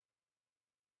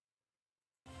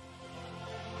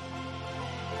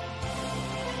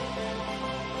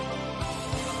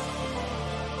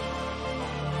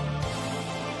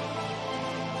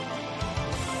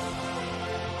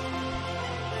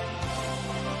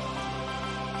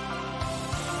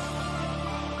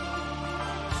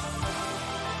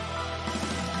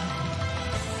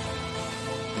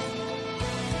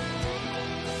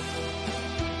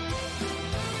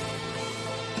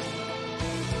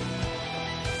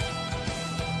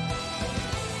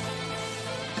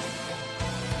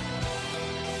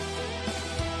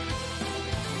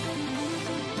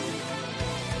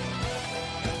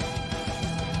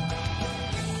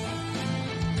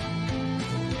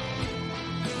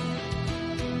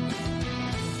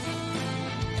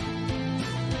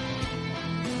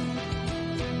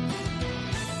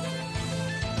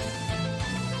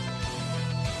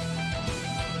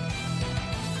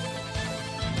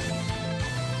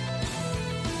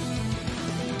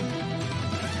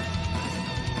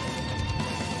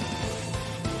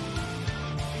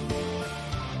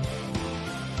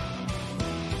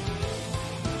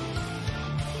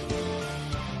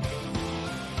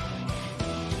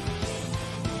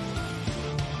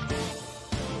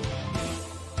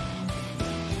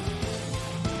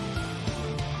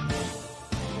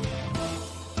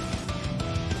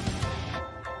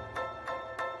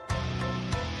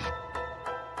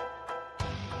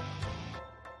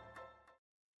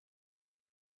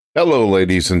Hello,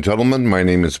 ladies and gentlemen. My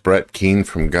name is Brett Keene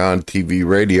from God TV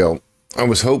Radio. I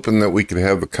was hoping that we could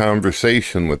have a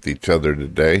conversation with each other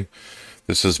today.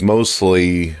 This is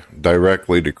mostly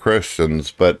directly to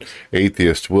Christians, but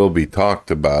atheists will be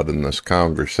talked about in this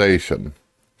conversation.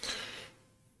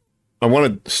 I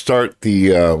want to start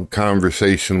the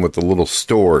conversation with a little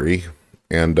story,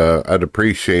 and I'd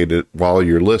appreciate it while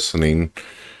you're listening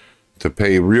to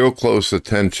pay real close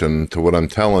attention to what I'm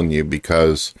telling you,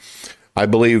 because I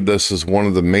believe this is one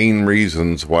of the main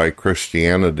reasons why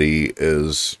Christianity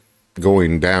is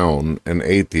going down and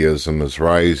atheism is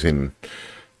rising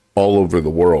all over the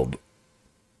world.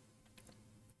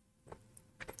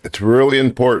 It's really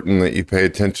important that you pay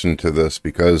attention to this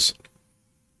because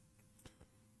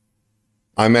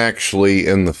I'm actually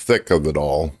in the thick of it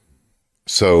all.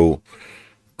 So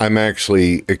I'm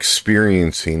actually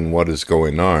experiencing what is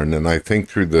going on. And I think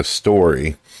through this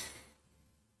story,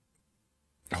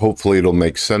 hopefully it'll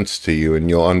make sense to you and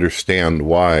you'll understand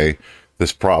why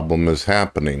this problem is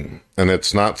happening. And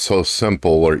it's not so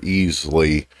simple or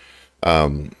easily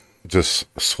just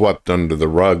swept under the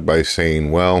rug by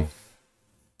saying, well,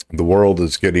 the world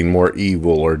is getting more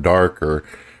evil or darker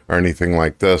or anything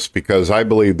like this, because I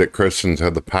believe that Christians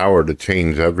have the power to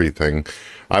change everything.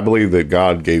 I believe that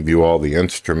God gave you all the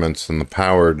instruments and the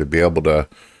power to be able to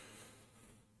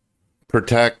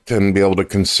protect and be able to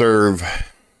conserve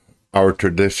our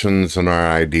traditions and our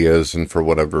ideas, and for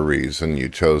whatever reason you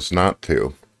chose not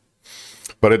to.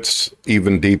 But it's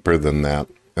even deeper than that,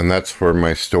 and that's where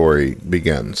my story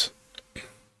begins.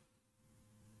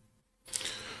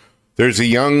 There's a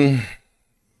young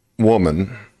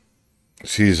woman.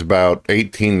 She's about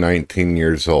 18, 19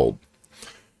 years old.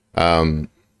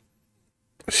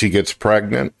 She gets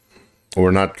pregnant.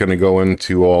 We're not going to go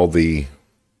into all the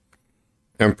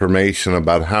information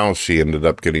about how she ended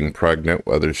up getting pregnant,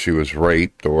 whether she was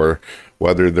raped or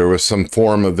whether there was some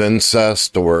form of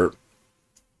incest or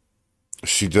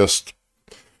she just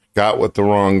got with the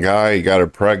wrong guy. He got her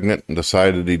pregnant and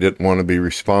decided he didn't want to be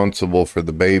responsible for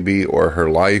the baby or her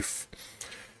life.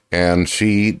 And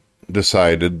she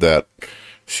decided that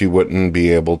she wouldn't be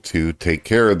able to take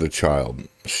care of the child.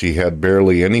 She had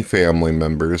barely any family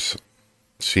members.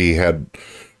 She had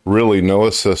really no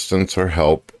assistance or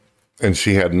help. And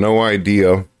she had no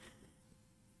idea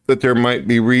that there might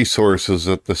be resources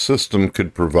that the system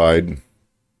could provide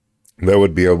that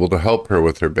would be able to help her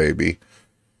with her baby.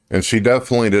 And she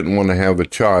definitely didn't want to have a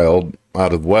child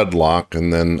out of wedlock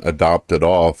and then adopt it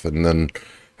off and then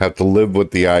have to live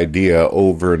with the idea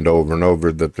over and over and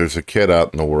over that there's a kid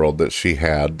out in the world that she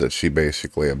had that she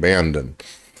basically abandoned.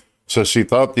 So she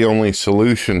thought the only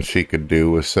solution she could do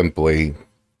was simply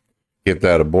get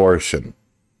that abortion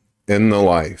in the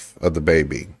life of the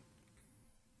baby.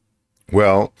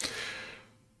 Well,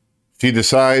 she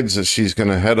decides that she's going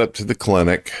to head up to the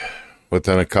clinic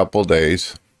within a couple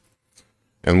days.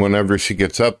 And whenever she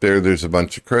gets up there, there's a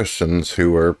bunch of Christians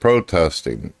who are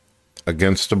protesting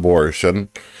against abortion.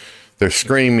 They're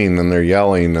screaming and they're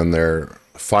yelling and they're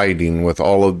fighting with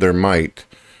all of their might.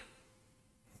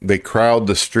 They crowd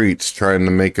the streets trying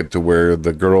to make it to where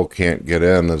the girl can't get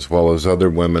in, as well as other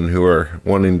women who are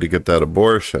wanting to get that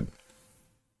abortion.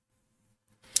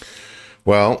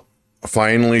 Well,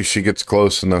 finally she gets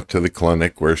close enough to the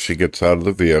clinic where she gets out of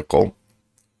the vehicle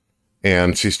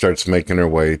and she starts making her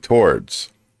way towards.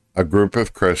 A group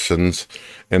of Christians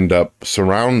end up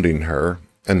surrounding her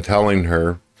and telling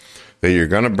her that you're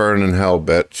going to burn in hell,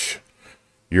 bitch.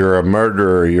 You're a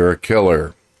murderer. You're a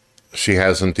killer. She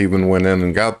hasn't even went in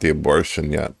and got the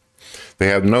abortion yet. They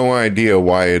have no idea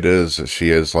why it is that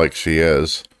she is like she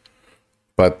is,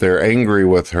 but they're angry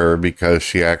with her because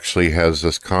she actually has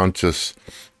this conscious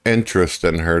interest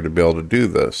in her to be able to do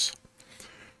this.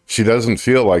 She doesn't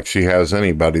feel like she has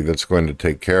anybody that's going to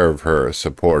take care of her or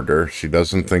support her. She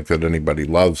doesn't think that anybody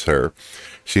loves her.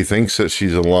 She thinks that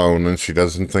she's alone, and she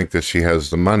doesn't think that she has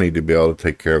the money to be able to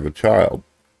take care of a child.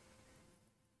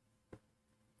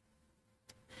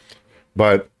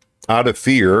 But out of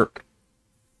fear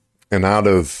and out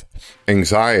of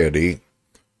anxiety,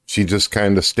 she just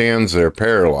kind of stands there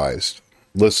paralyzed,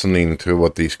 listening to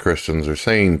what these Christians are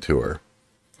saying to her.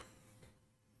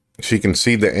 She can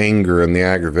see the anger and the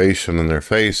aggravation in their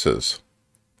faces.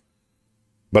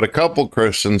 But a couple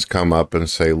Christians come up and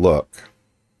say, look,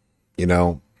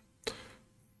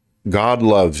 God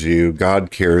loves you, God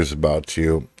cares about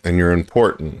you, and you're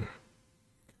important.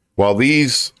 While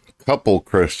these couple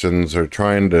Christians are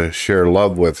trying to share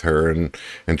love with her and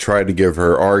try to give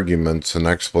her arguments and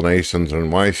explanations on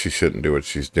why she shouldn't do what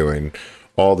she's doing,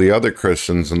 all the other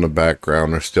Christians in the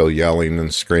background are still yelling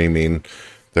and screaming.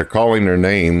 They're calling her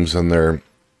names and they're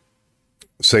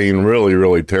saying really,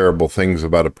 really terrible things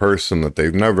about a person that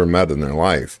they've never met in their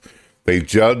life. They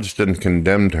judged and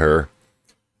condemned her,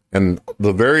 and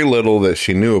the very little that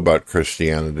she knew about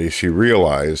Christianity, she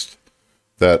realized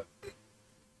that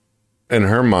in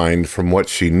her mind, from what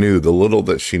she knew, the little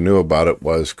that she knew about it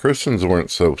was Christians weren't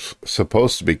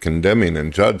supposed to be condemning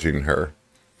and judging her.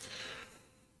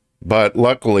 But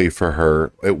luckily for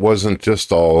her, it wasn't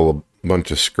just all a bunch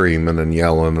of screaming and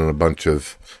yelling and a bunch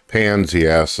of pansy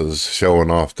asses showing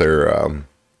off their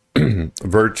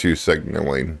virtue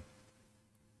signaling.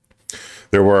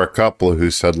 There were a couple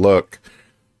who said, look,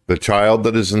 the child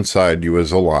that is inside you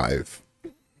is alive.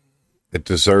 It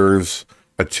deserves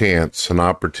a chance, an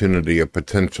opportunity, a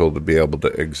potential to be able to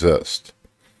exist.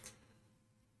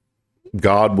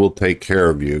 God will take care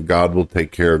of you. God will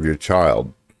take care of your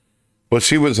child. Well,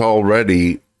 she was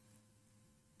already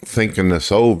thinking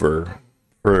this over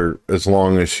for as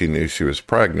long as she knew she was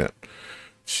pregnant.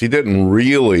 She didn't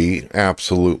really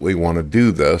absolutely want to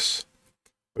do this,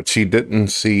 but she didn't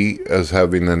see as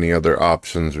having any other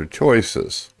options or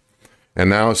choices. And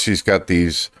now she's got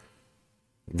these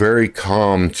very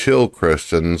calm, chill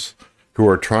Christians who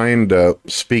are trying to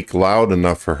speak loud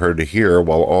enough for her to hear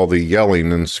while all the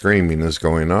yelling and screaming is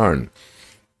going on.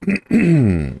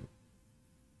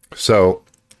 So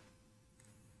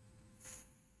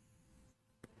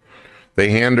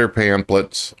they hand her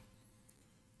pamphlets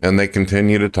and they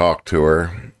continue to talk to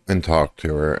her and talk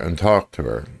to her and talk to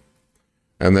her.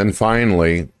 And then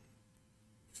finally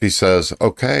she says,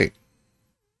 okay,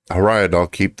 all right, I'll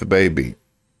keep the baby.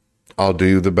 I'll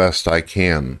do the best I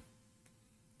can.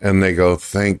 And they go,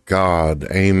 thank God,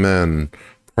 amen,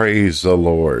 praise the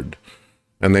Lord.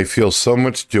 And they feel so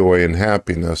much joy and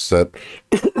happiness that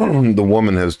the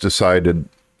woman has decided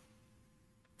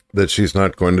that she's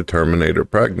not going to terminate her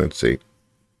pregnancy.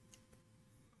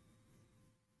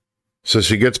 So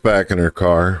she gets back in her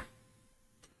car,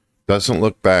 doesn't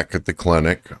look back at the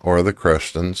clinic or the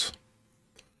Christians,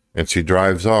 and she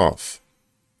drives off.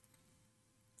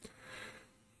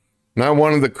 Not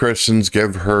one of the Christians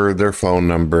give her their phone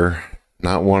number.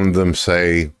 Not one of them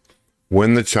say,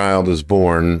 when the child is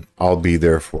born, I'll be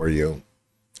there for you.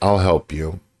 I'll help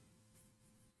you.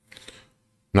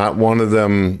 Not one of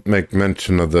them make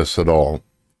mention of this at all.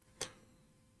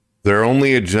 Their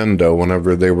only agenda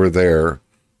whenever they were there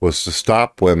was to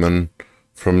stop women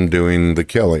from doing the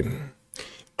killing.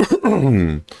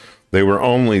 They were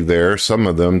only there, some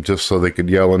of them, just so they could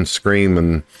yell and scream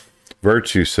and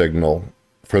virtue signal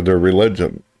for their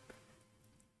religion.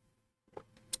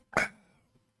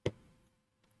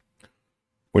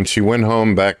 When she went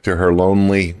home back to her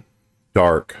lonely,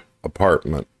 dark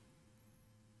apartment,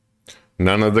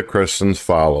 none of the Christians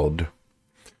followed,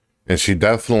 and she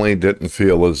definitely didn't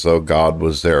feel as though God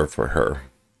was there for her.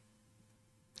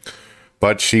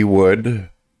 But she would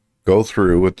go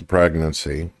through with the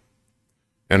pregnancy,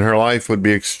 and her life would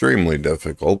be extremely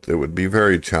difficult. It would be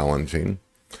very challenging.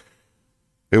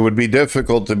 It would be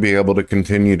difficult to be able to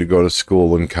continue to go to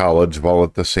school and college while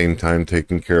at the same time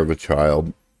taking care of a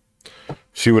child.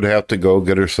 She would have to go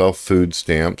get herself food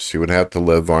stamps. She would have to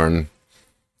live on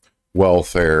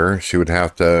welfare. She would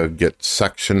have to get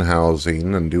section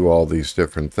housing and do all these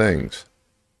different things.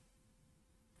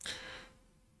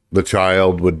 The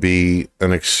child would be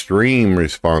an extreme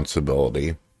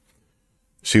responsibility.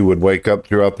 She would wake up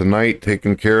throughout the night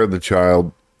taking care of the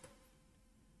child.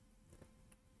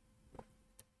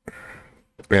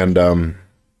 And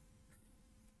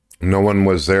no one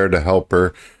was there to help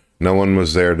her. No one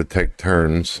was there to take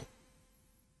turns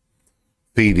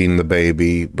feeding the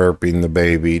baby, burping the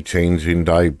baby, changing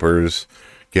diapers,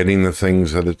 getting the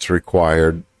things that it's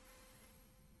required.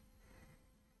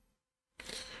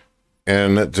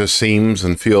 And it just seems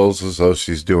and feels as though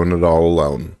she's doing it all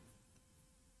alone.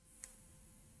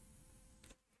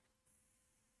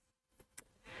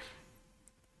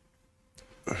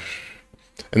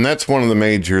 And that's one of the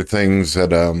major things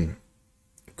that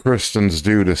Christians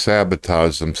do to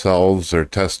sabotage themselves, their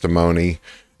testimony,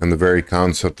 and the very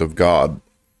concept of God.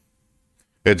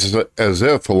 It's as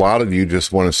if a lot of you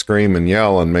just want to scream and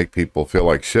yell and make people feel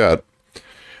like shit.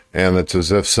 And it's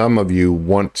as if some of you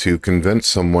want to convince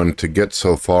someone to get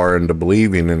so far into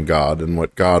believing in God and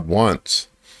what God wants.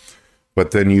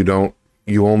 But then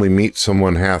you only meet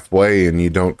someone halfway and you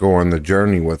don't go on the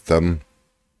journey with them.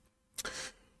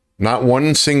 Not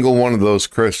one single one of those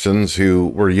Christians who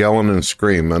were yelling and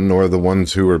screaming, nor the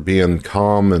ones who were being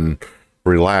calm and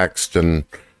relaxed and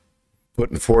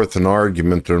putting forth an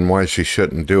argument on why she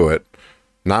shouldn't do it,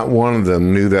 not one of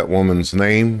them knew that woman's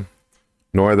name,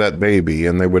 nor that baby,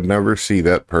 and they would never see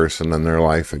that person in their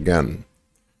life again.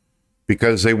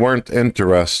 Because they weren't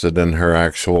interested in her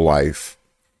actual life.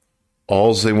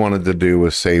 All they wanted to do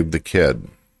was save the kid,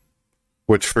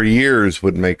 which for years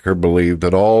would make her believe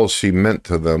that all she meant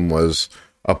to them was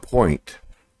a point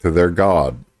to their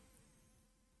God.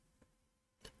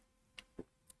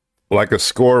 Like a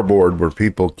scoreboard where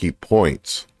people keep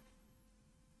points.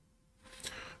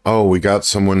 Oh, we got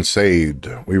someone saved.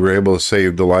 We were able to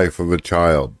save the life of a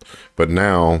child. But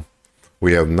now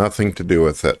we have nothing to do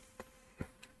with it.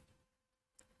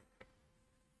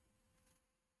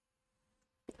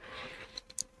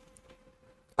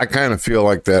 I kind of feel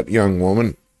like that young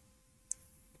woman.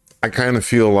 I kind of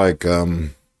feel like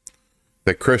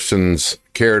that Christians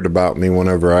cared about me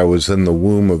whenever I was in the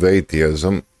womb of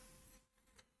atheism.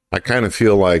 I kind of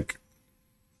feel like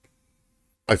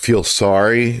I feel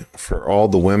sorry for all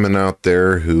the women out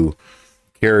there who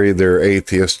carry their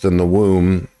atheist in the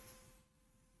womb,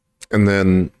 and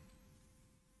then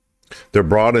they're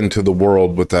brought into the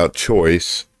world without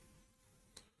choice,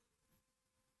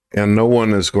 and no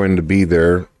one is going to be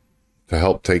there to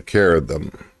help take care of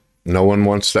them. No one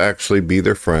wants to actually be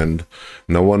their friend.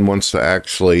 No one wants to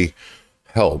actually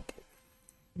help.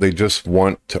 They just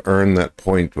want to earn that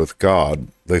point with God.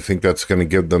 They think that's going to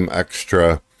give them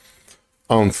extra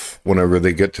oomph whenever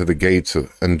they get to the gates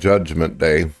and Judgment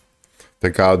Day. That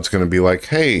God's going to be like,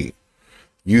 hey,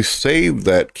 you saved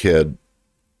that kid.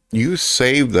 You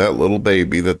saved that little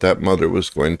baby that mother was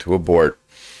going to abort.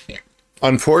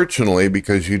 Unfortunately,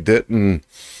 because you didn't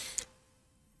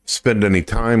spend any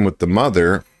time with the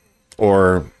mother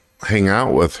or hang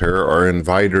out with her or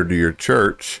invite her to your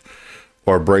church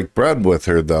or break bread with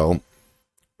her, though,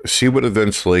 she would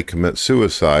eventually commit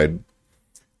suicide,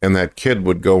 and that kid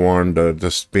would go on to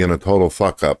just being a total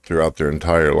fuck up throughout their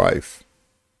entire life.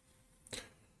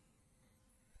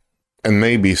 And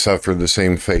maybe suffer the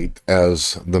same fate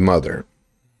as the mother.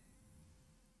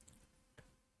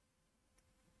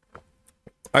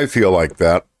 I feel like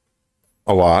that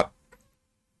a lot.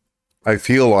 I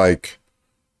feel like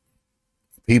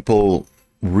people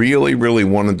really, really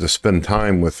wanted to spend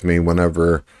time with me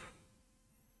whenever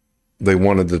they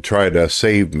wanted to try to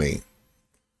save me.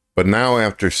 But now,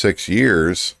 after 6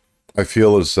 years, I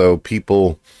feel as though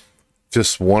people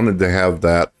just wanted to have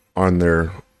that on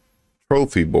their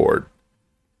trophy board,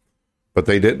 but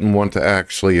they didn't want to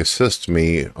actually assist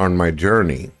me on my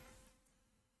journey.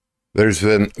 There's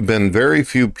been very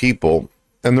few people,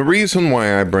 and the reason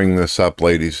why I bring this up,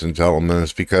 ladies and gentlemen,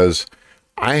 is because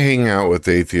I hang out with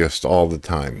atheists all the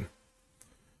time.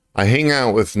 I hang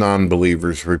out with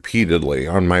non-believers repeatedly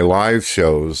on my live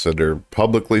shows that are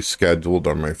publicly scheduled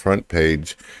on my front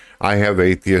page. I have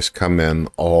atheists come in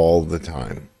all the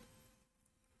time.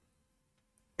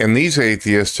 And these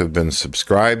atheists have been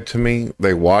subscribed to me.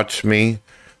 They watch me.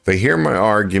 They hear my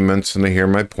arguments and they hear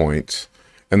my points.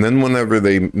 And then whenever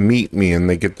they meet me and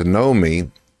they get to know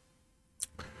me,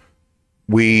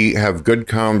 we have good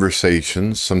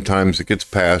conversations. Sometimes it gets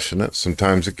passionate.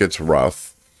 Sometimes it gets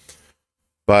rough.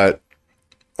 But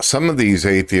some of these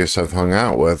atheists I've hung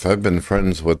out with, I've been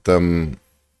friends with them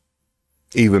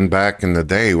even back in the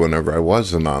day whenever I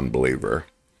was a non-believer.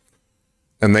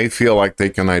 And they feel like they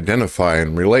can identify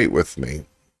and relate with me.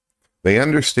 They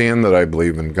understand that I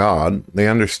believe in God. They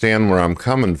understand where I'm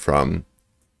coming from.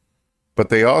 But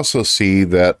they also see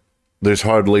that there's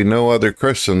hardly no other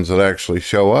Christians that actually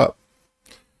show up.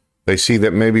 They see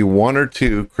that maybe one or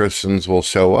two Christians will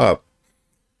show up,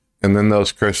 and then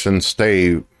those Christians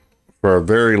stay for a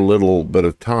very little bit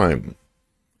of time.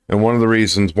 And one of the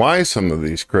reasons why some of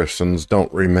these Christians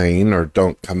don't remain or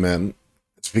don't come in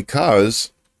is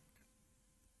because,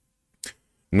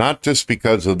 not just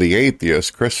because of the atheists.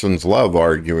 Christians love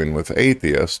arguing with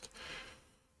atheists.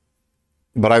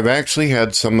 But I've actually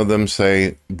had some of them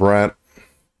say, Brett,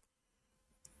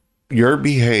 your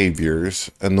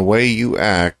behaviors and the way you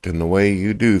act and the way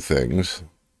you do things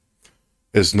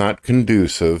is not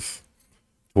conducive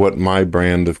to what my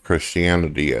brand of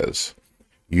Christianity is.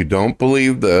 You don't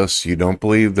believe this, you don't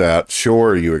believe that.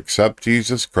 Sure, you accept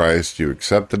Jesus Christ, you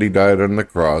accept that he died on the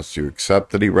cross, you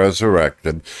accept that he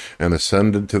resurrected and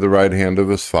ascended to the right hand of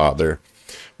his Father.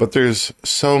 But there's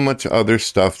so much other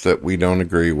stuff that we don't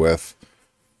agree with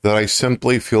that I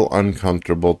simply feel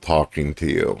uncomfortable talking to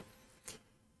you.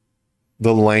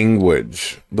 The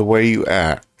language, the way you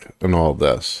act, and all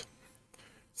this.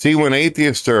 See, when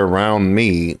atheists are around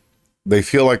me, they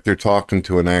feel like they're talking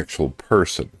to an actual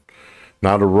person,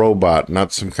 not a robot,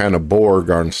 not some kind of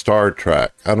Borg on Star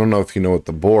Trek. I don't know if you know what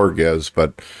the Borg is,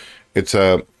 but it's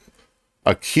a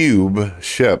cube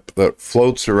ship that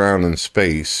floats around in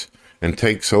space and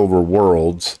takes over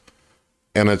worlds,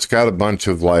 and it's got a bunch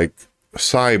of like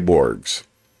cyborgs,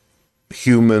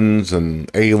 humans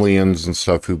and aliens and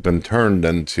stuff who've been turned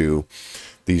into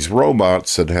these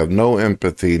robots that have no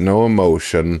empathy, no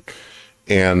emotion,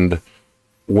 and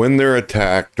when they're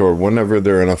attacked or whenever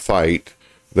they're in a fight,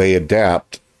 they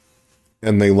adapt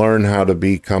and they learn how to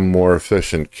become more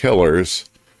efficient killers,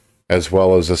 as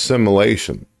well as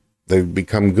assimilation. They've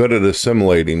become good at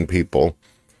assimilating people,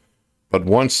 but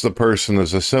once the person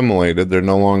is assimilated, they're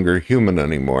no longer human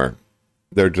anymore.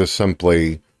 They're just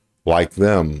simply like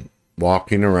them,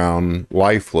 walking around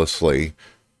lifelessly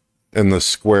in the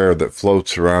square that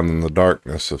floats around in the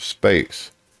darkness of space.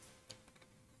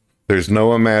 There's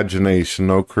no imagination,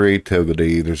 no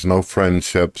creativity, there's no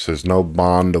friendships, there's no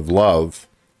bond of love.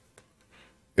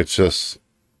 It's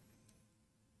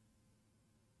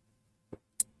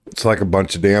like a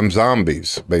bunch of damn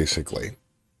zombies, basically.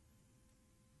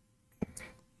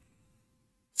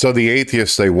 So the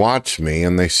atheists, they watch me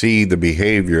and they see the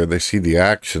behavior, they see the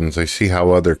actions, they see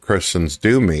how other Christians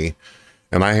do me.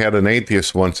 And I had an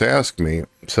atheist once ask me,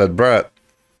 said, Brett,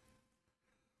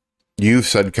 you've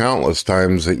said countless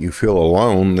times that you feel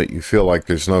alone, that you feel like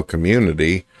there's no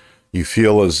community. You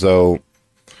feel as though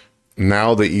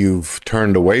now that you've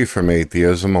turned away from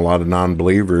atheism, a lot of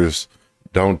non-believers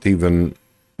don't even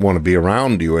want to be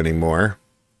around you anymore.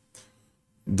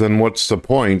 Then what's the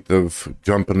point of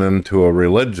jumping into a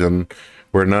religion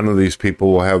where none of these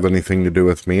people will have anything to do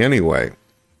with me anyway?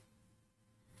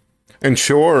 And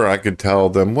sure, I could tell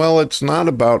them, well, it's not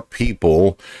about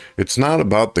people. It's not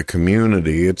about the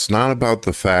community. It's not about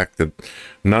the fact that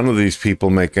none of these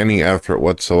people make any effort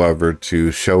whatsoever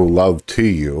to show love to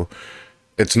you.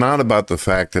 It's not about the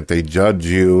fact that they judge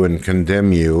you and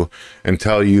condemn you and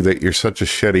tell you that you're such a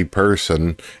shitty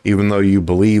person, even though you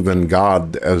believe in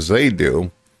God as they do.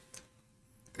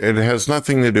 It has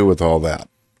nothing to do with all that.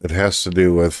 It has to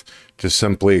do with just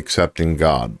simply accepting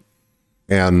God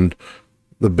and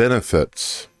the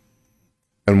benefits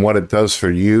and what it does for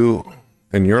you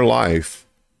and your life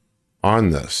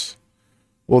on this.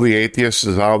 Well, the atheist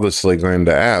is obviously going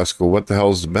to ask, well, what the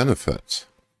hell's the benefits?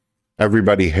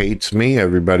 Everybody hates me.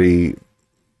 Everybody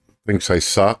thinks I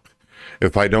suck.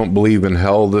 If I don't believe in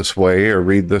hell this way or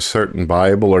read this certain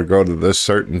Bible or go to this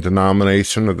certain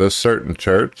denomination or this certain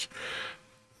church,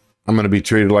 I'm going to be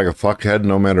treated like a fuckhead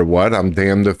no matter what. I'm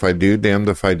damned if I do, damned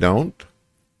if I don't.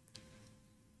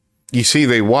 You see,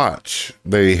 they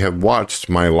have watched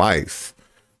my life.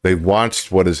 They've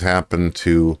watched what has happened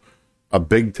to a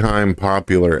big-time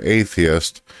popular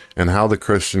atheist and how the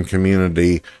Christian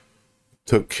community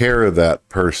took care of that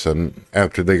person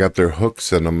after they got their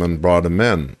hooks in them and brought him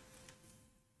in.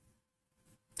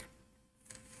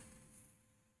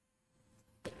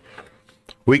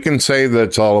 We can say that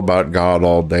it's all about God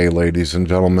all day, ladies and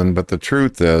gentlemen, but the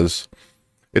truth is,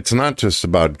 it's not just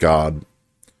about God.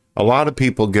 A lot of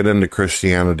people get into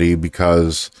Christianity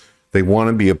because they want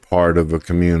to be a part of a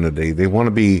community. They want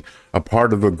to be a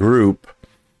part of a group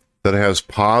that has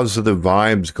positive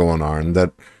vibes going on,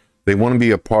 that they want to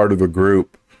be a part of a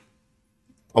group.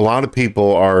 A lot of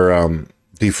people are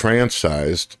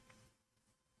defranchised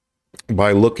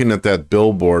by looking at that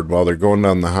billboard while they're going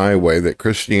down the highway that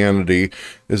Christianity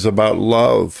is about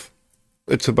love.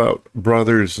 It's about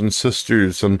brothers and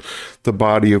sisters and the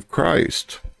body of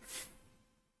Christ.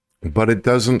 But it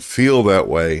doesn't feel that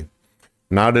way.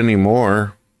 Not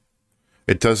anymore.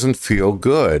 It doesn't feel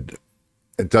good.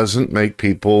 It doesn't make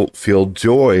people feel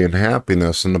joy and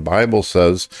happiness. And the Bible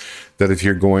says that if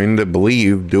you're going to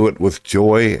believe, do it with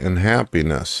joy and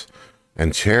happiness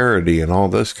and charity and all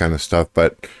this kind of stuff.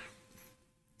 But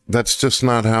that's just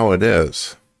not how it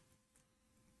is.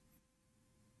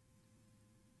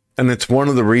 And it's one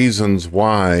of the reasons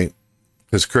why,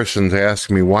 because Christians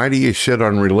ask me, why do you shit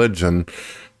on religion,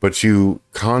 but you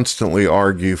constantly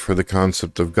argue for the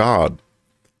concept of God?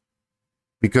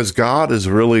 Because God is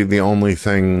really the only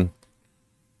thing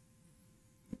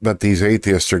that these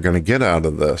atheists are going to get out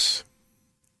of this.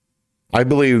 I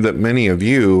believe that many of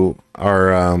you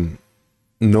are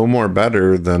no more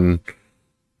better than,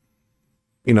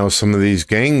 some of these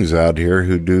gangs out here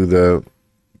who do the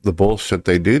bullshit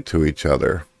they do to each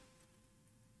other.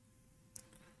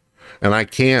 And I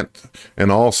can't, in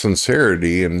all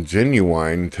sincerity and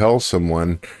genuine, tell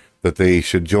someone that they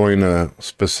should join a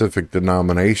specific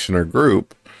denomination or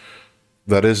group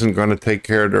that isn't going to take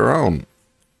care of their own.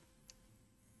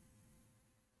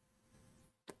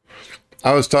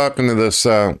 I was talking to this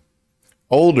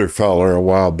older fella a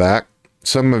while back.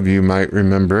 Some of you might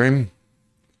remember him.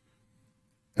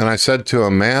 And I said to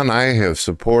him, man, I have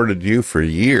supported you for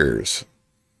years.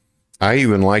 I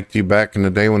even liked you back in the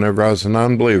day whenever I was a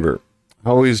non-believer. I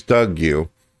always dug you.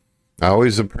 I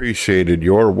always appreciated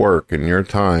your work and your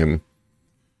time.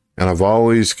 And I've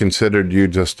always considered you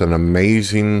just an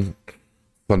amazing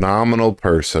phenomenal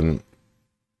person.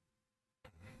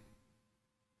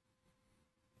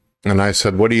 And I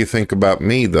said, what do you think about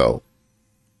me, though?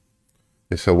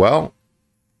 They said, well,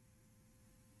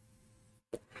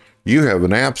 you have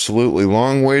an absolutely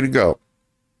long way to go.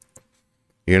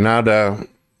 You're not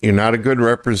a good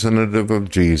representative of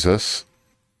Jesus.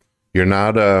 You're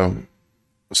not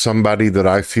somebody that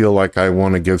I feel like I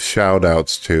want to give shout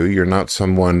outs to. You're not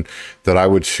someone that I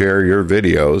would share your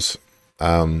videos.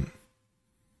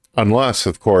 Unless,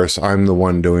 of course, I'm the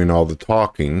one doing all the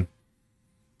talking.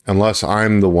 Unless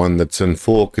I'm the one that's in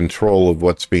full control of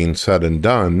what's being said and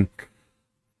done,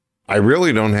 I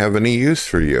really don't have any use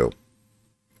for you.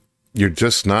 You're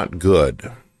just not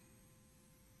good.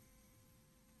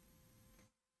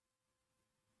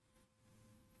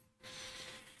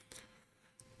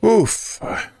 Oof.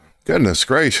 Goodness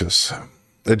gracious.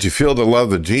 Did you feel the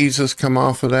love of Jesus come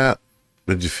off of that?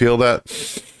 Did you feel that?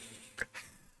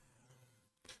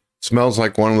 Smells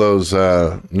like one of those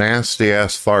nasty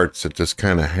ass farts that just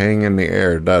kind of hang in the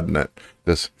air, doesn't it?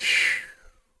 Just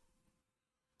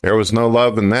there was no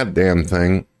love in that damn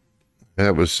thing.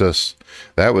 That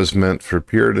was meant for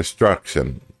pure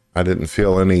destruction. I didn't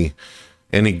feel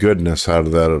any goodness out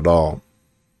of that at all.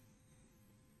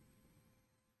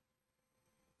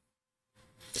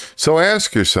 So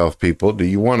ask yourself, people, do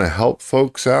you want to help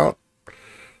folks out?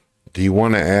 Do you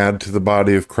want to add to the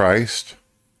body of Christ?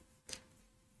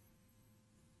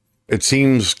 It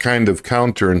seems kind of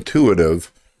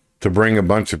counterintuitive to bring a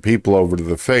bunch of people over to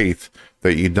the faith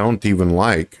that you don't even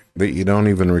like, that you don't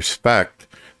even respect,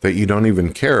 that you don't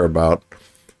even care about,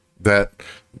 that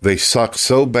they suck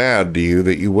so bad to you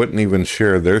that you wouldn't even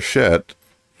share their shit,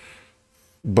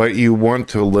 but you want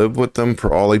to live with them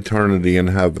for all eternity in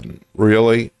heaven.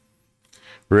 Really?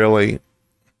 Really?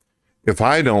 If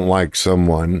I don't like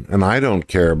someone and I don't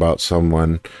care about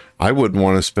someone, I wouldn't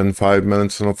want to spend 5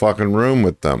 minutes in a fucking room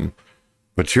with them.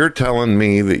 But you're telling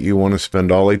me that you want to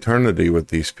spend all eternity with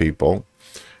these people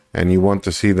and you want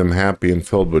to see them happy and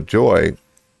filled with joy.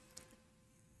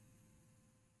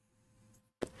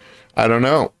 I don't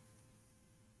know.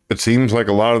 It seems like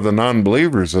a lot of the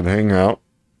non-believers that hang out,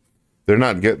 they're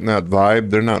not getting that vibe.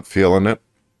 They're not feeling it.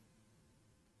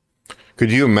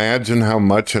 Could you imagine how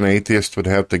much an atheist would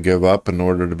have to give up in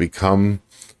order to become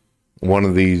one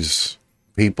of these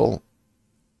people?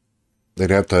 They'd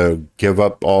have to give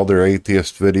up all their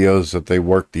atheist videos that they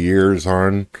worked years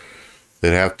on.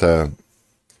 They'd have to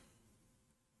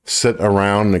sit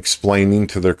around explaining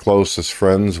to their closest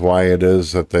friends why it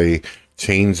is that they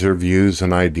change their views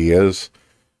and ideas.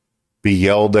 Be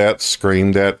yelled at,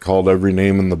 screamed at, called every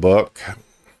name in the book.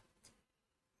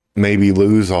 Maybe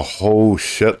lose a whole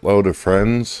shitload of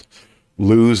friends.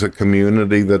 Lose a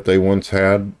community that they once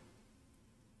had.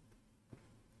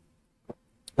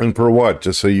 And for what?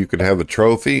 Just so you could have a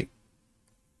trophy?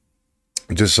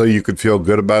 Just so you could feel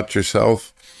good about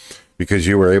yourself? Because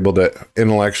you were able to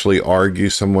intellectually argue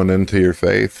someone into your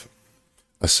faith?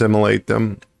 Assimilate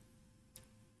them?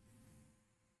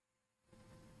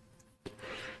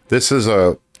 This is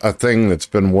a thing that's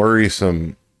been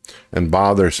worrisome and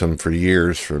bothersome for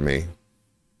years for me.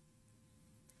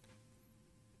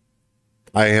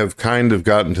 I have kind of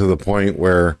gotten to the point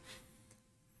where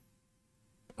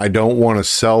I don't want to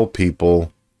sell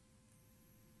people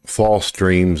false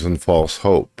dreams and false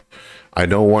hope. I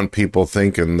don't want people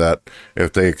thinking that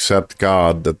if they accept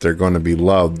God, that they're going to be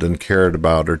loved and cared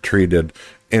about or treated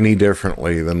any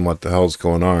differently than what the hell's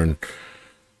going on.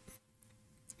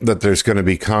 That there's going to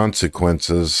be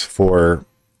consequences for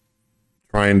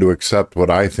trying to accept what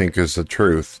I think is the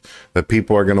truth. That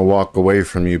people are going to walk away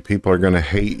from you. People are going to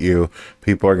hate you.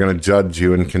 People are going to judge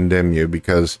you and condemn you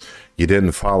because you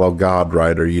didn't follow God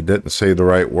right, or you didn't say the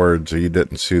right words, or you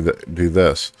didn't do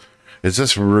this. Is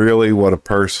this really what a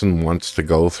person wants to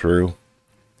go through?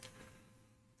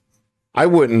 I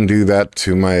wouldn't do that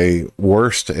to my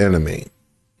worst enemy.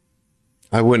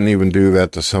 I wouldn't even do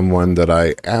that to someone that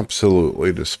I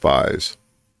absolutely despise.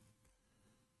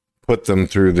 Put them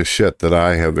through the shit that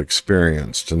I have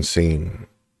experienced and seen.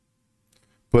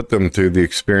 Put them through the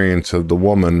experience of the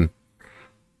woman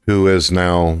who is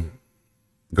now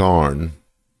gone,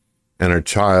 and her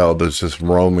child is just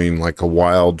roaming like a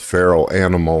wild feral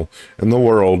animal in the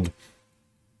world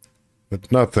with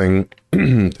nothing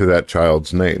to that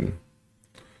child's name.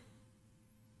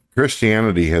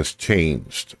 Christianity has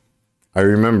changed. I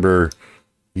remember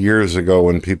years ago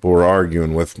when people were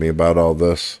arguing with me about all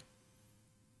this.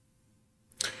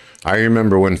 I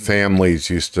remember when families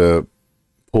used to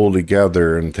pull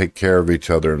together and take care of each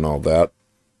other and all that.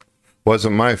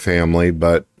 Wasn't my family,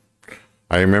 but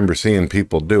I remember seeing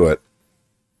people do it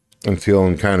and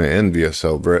feeling kind of envious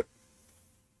over it.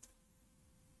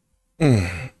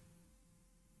 Mm.